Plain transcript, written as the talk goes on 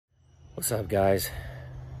What's up, guys?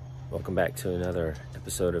 Welcome back to another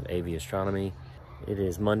episode of A.V.Astronomy. It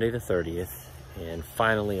is Monday the 30th, and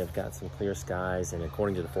finally I've got some clear skies, and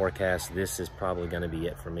according to the forecast, this is probably going to be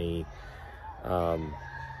it for me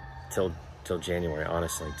till January,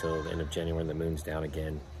 honestly, till the end of January when the moon's down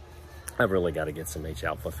again. I've really got to get some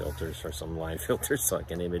H-alpha filters or some line filters so I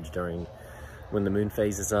can image during when the moon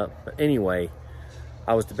phases up. But anyway,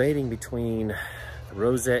 I was debating between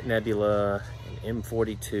Rosette Nebula and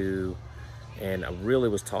M42, and I really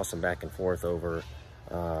was tossing back and forth over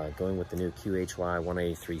going with the new QHY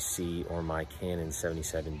 183C or my Canon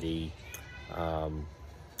 77D.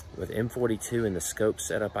 With M42 and the scope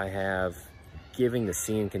setup I have, giving the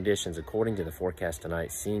seeing conditions, according to the forecast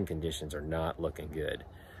tonight, seeing conditions are not looking good.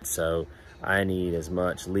 So I need as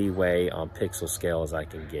much leeway on pixel scale as I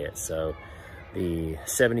can get. So the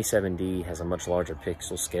 77D has a much larger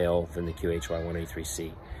pixel scale than the QHY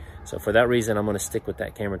 183C. So for that reason, I'm going to stick with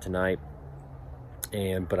that camera tonight.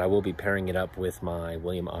 But I will be pairing it up with my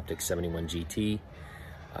William Optics 71 GT,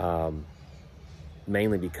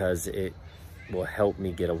 mainly because it will help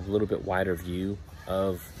me get a little bit wider view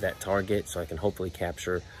of that target, so I can hopefully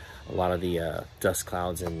capture a lot of the dust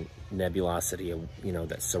clouds and nebulosity,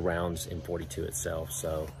 that surrounds M42 itself.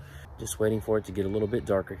 So just waiting for it to get a little bit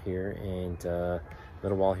darker here, and a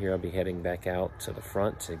little while here I'll be heading back out to the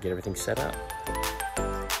front to get everything set up.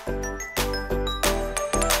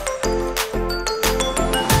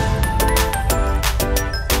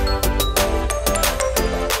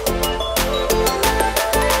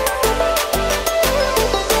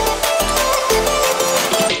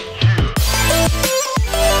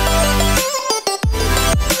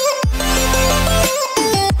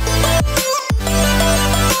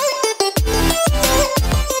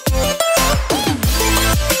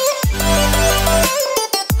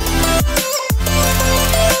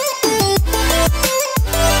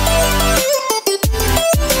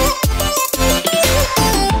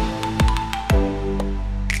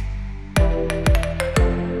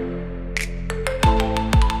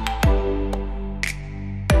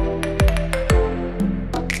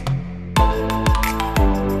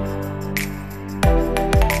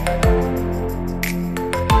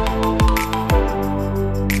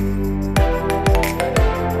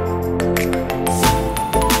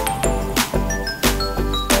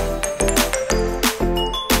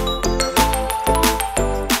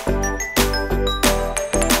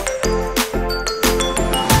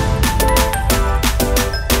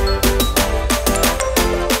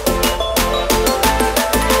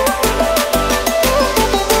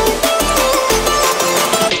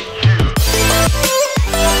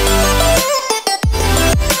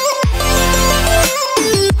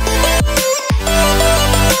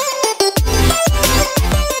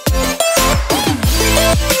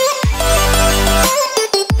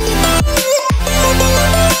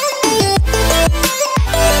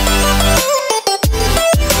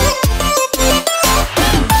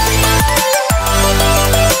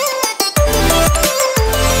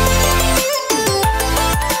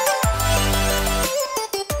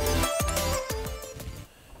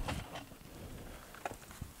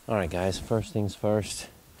 Alright guys, first things first,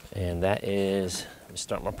 and that is, let me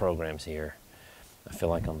start my programs here. I feel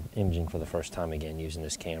like I'm imaging for the first time again using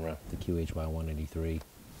this camera, the QHY 183.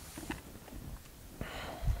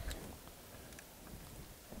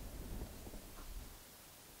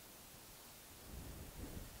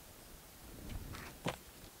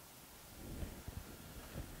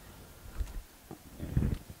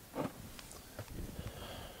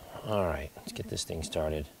 Alright, let's get this thing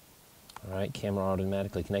started. Alright, camera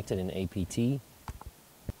automatically connected in APT.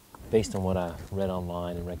 Based on what I read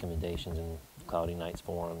online and recommendations in Cloudy Nights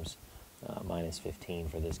forums, minus 15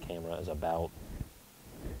 for this camera is about,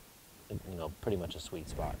 pretty much a sweet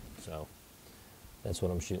spot. So that's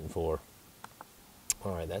what I'm shooting for.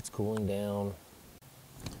 Alright, that's cooling down.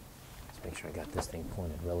 Let's make sure I got this thing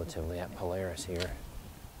pointed relatively at Polaris here,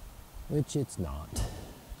 which it's not.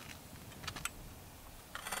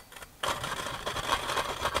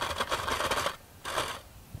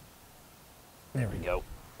 There we go.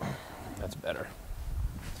 That's better.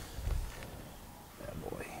 Bad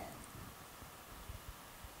boy.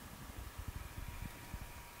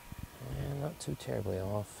 And not too terribly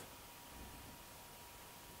off.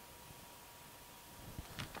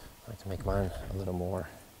 I like to make mine a little more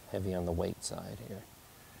heavy on the weight side here.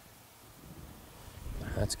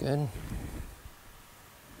 That's good.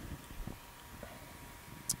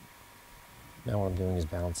 Now what I'm doing is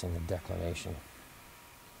balancing the declination,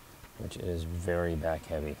 which is very back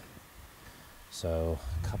heavy. So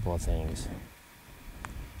a couple of things.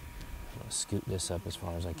 I'm going to scoot this up as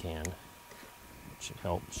far as I can. Should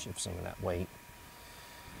help shift some of that weight.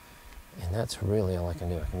 And that's really all I can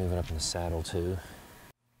do. I can move it up in the saddle too.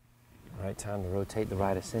 All right, time to rotate the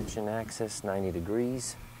right ascension axis 90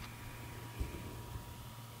 degrees.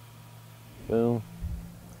 Boom.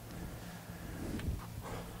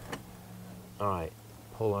 All right,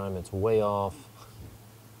 pole alignment's way off,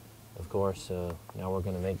 of course, so now we're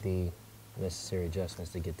going to make the necessary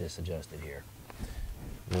adjustments to get this adjusted here.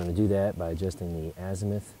 We're going to do that by adjusting the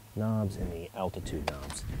azimuth knobs and the altitude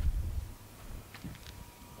knobs.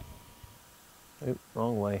 Oop,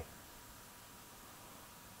 wrong way.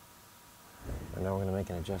 And now we're going to make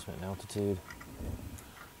an adjustment in altitude,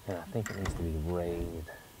 and I think it needs to be raised.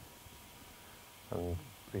 I'm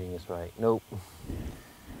reading this right. Nope.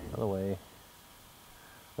 Other way.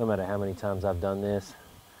 No matter how many times I've done this,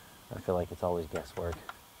 I feel like it's always guesswork.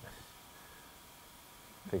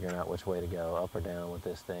 Figuring out which way to go, up or down with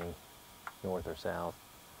this thing, north or south.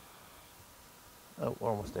 Oh, we're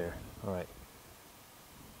almost there. All right.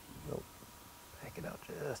 Nope. Back it up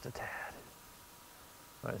just a tad.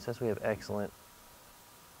 All right, it says we have excellent.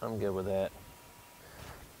 I'm good with that.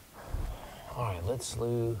 All right, let's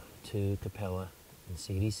slew to Capella and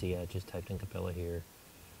CDC. I just typed in Capella here.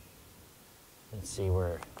 Let's see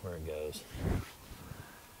where it goes.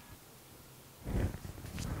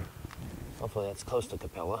 Hopefully that's close to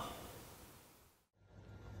Capella.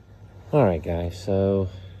 All right, guys, so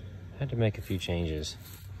I had to make a few changes.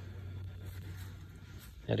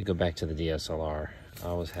 I had to go back to the DSLR.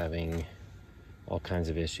 I was having all kinds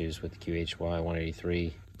of issues with the QHY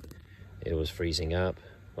 183. It was freezing up,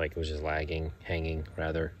 like it was just lagging, hanging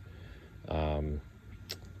rather. And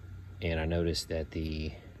I noticed that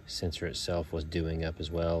the sensor itself was doing up as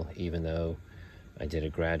well, even though I did a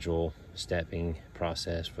gradual stepping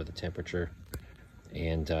process for the temperature.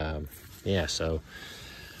 And yeah, so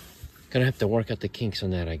gonna have to work out the kinks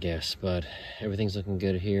on that, I guess, but everything's looking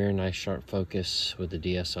good here. Nice sharp focus with the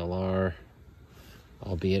DSLR,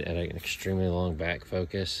 albeit at an extremely long back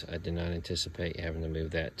focus. I did not anticipate having to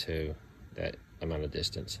move that to that amount of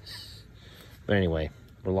distance. But anyway,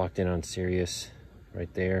 we're locked in on Sirius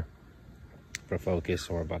right there for focus,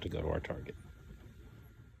 so we're about to go to our target.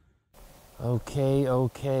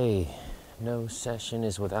 Okay. No session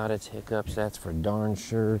is without its hiccups, that's for darn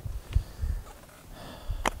sure.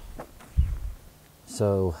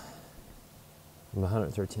 So, I'm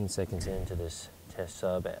 113 seconds into this test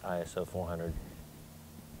sub at ISO 400.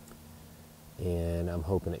 And I'm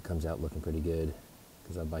hoping it comes out looking pretty good,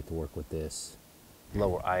 because I'd like to work with this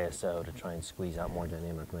lower ISO to try and squeeze out more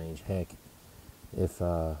dynamic range. Heck, if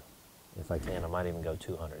I can, I might even go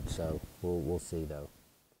 200, so we'll see though.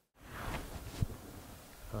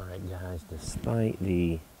 All right, guys, despite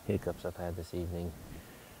the hiccups I've had this evening,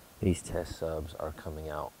 these test subs are coming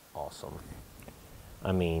out awesome.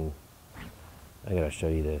 I mean, I gotta show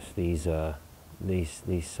you this. These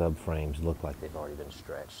subframes look like they've already been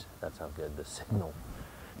stretched. That's how good the signal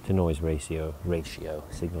to noise ratio is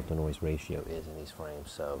in these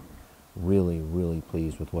frames. So really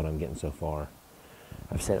pleased with what I'm getting so far.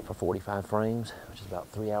 I've set it for 45 frames, which is about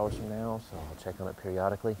 3 hours from now, so I'll check on it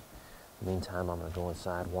periodically. In the meantime, I'm going to go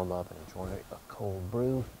inside, warm up, and enjoy a cold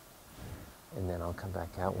brew. And then I'll come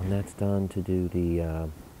back out when that's done to do the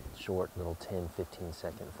short little 10-15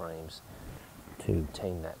 second frames to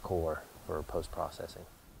tame that core for post-processing.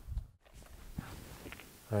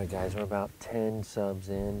 All right, guys, we're about 10 subs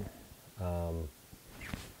in.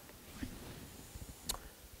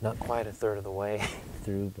 Not quite a third of the way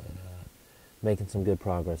through, but making some good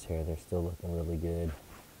progress here. They're still looking really good.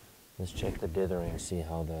 Let's check the dithering, see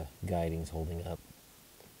how the guiding's holding up.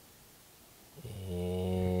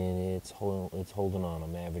 And it's holding on.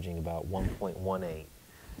 I'm averaging about 1.18,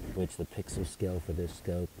 which the pixel scale for this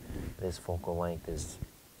scope, this focal length is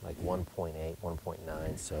like 1.8,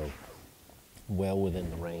 1.9, so well within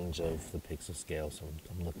the range of the pixel scale, so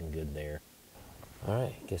I'm looking good there. All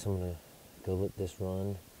right, guess I'm gonna go let this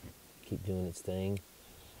run, keep doing its thing.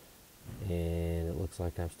 And it looks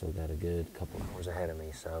like I've still got a good couple hours ahead of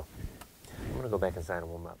me, so I'm gonna go back inside and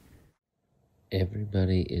warm up.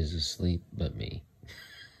 Everybody is asleep but me.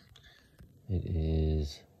 It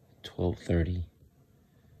is 12:30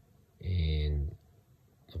 and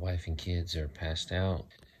the wife and kids are passed out.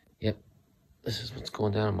 Yep, this is what's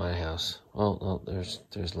going down in my house. Well,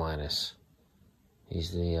 there's Linus.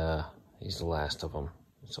 He's the last of them.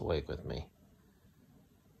 He's awake with me.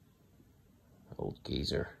 Old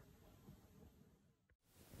geezer.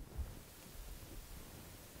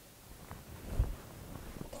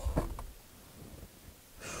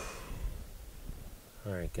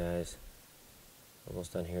 Alright, guys,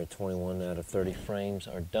 almost done here. 21 out of 30 frames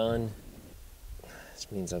are done.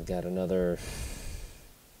 This means I've got another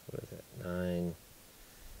 9.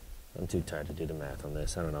 I'm too tired to do the math on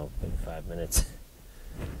this. I don't know, maybe 5 minutes.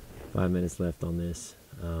 5 minutes left on this.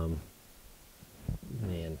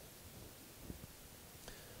 Man,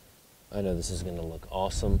 I know this is going to look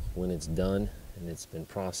awesome when it's done and it's been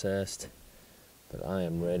processed, but I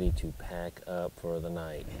am ready to pack up for the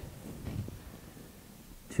night.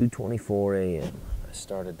 2:24 a.m. I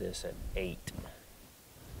started this at 8.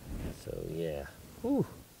 So yeah, whew.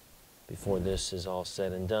 Before this is all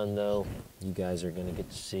said and done though, you guys are going to get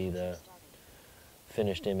to see the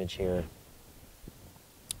finished image here,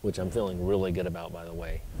 which I'm feeling really good about, by the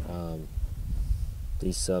way.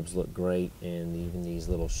 These subs look great, and even these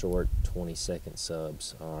little short 20-second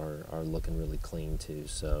subs are looking really clean too.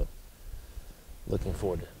 So looking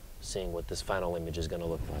forward to seeing what this final image is going to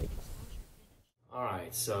look like.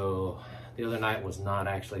 Alright, so the other night was not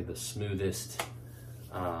actually the smoothest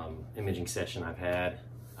imaging session I've had.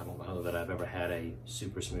 I don't know that I've ever had a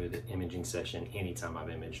super smooth imaging session anytime I've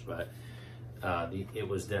imaged, but it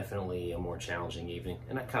was definitely a more challenging evening,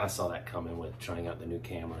 and I kind of saw that coming with trying out the new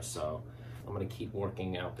camera. So I'm going to keep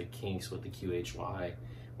working out the kinks with the QHY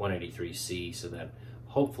 183C so that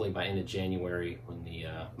hopefully by end of January, when the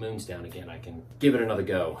moon's down again, I can give it another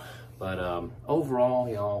go. But overall,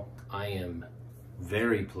 y'all, I am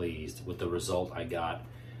very pleased with the result I got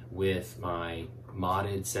with my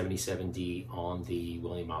modded 77D on the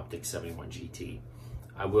William Optics 71 GT.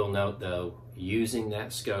 I will note though, using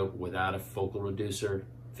that scope without a focal reducer,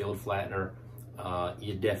 field flattener,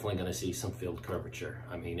 you're definitely going to see some field curvature.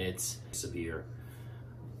 I mean, it's severe.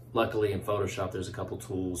 Luckily in Photoshop, there's a couple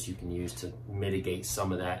tools you can use to mitigate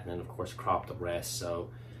some of that, and then of course crop the rest. So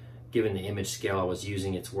given the image scale I was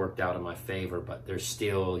using, it's worked out in my favor, but there's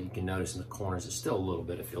still, you can notice in the corners, there's still a little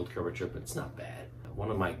bit of field curvature, but it's not bad. One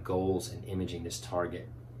of my goals in imaging this target,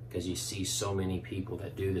 because you see so many people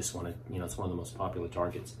that do this one, you know, it's one of the most popular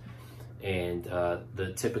targets. And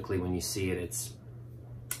typically when you see it, it's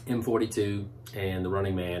M42 and the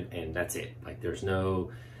Running Man, and that's it. Like, there's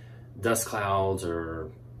no dust clouds or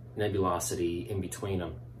nebulosity in between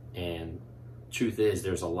them. And truth is,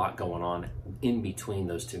 there's a lot going on in between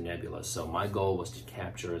those two nebulas. So my goal was to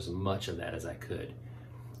capture as much of that as I could.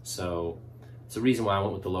 So it's the reason why I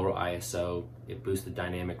went with the lower ISO. It boosted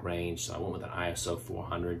dynamic range, so I went with an ISO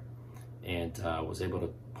 400 and was able to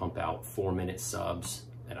pump out 4-minute subs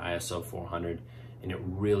at ISO 400, and it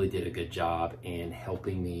really did a good job in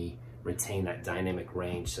helping me retain that dynamic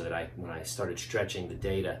range so that when I started stretching the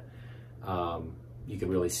data, you could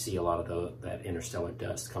really see a lot of that interstellar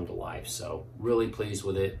dust come to life. So really pleased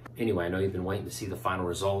with it. Anyway, I know you've been waiting to see the final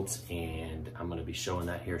results, and I'm going to be showing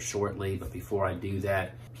that here shortly. But before I do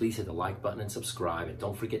that, please hit the like button and subscribe, and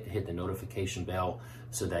don't forget to hit the notification bell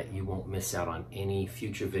so that you won't miss out on any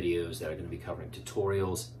future videos that are going to be covering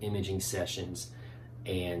tutorials, imaging sessions,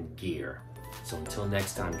 and gear. So until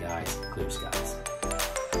next time, guys, clear skies.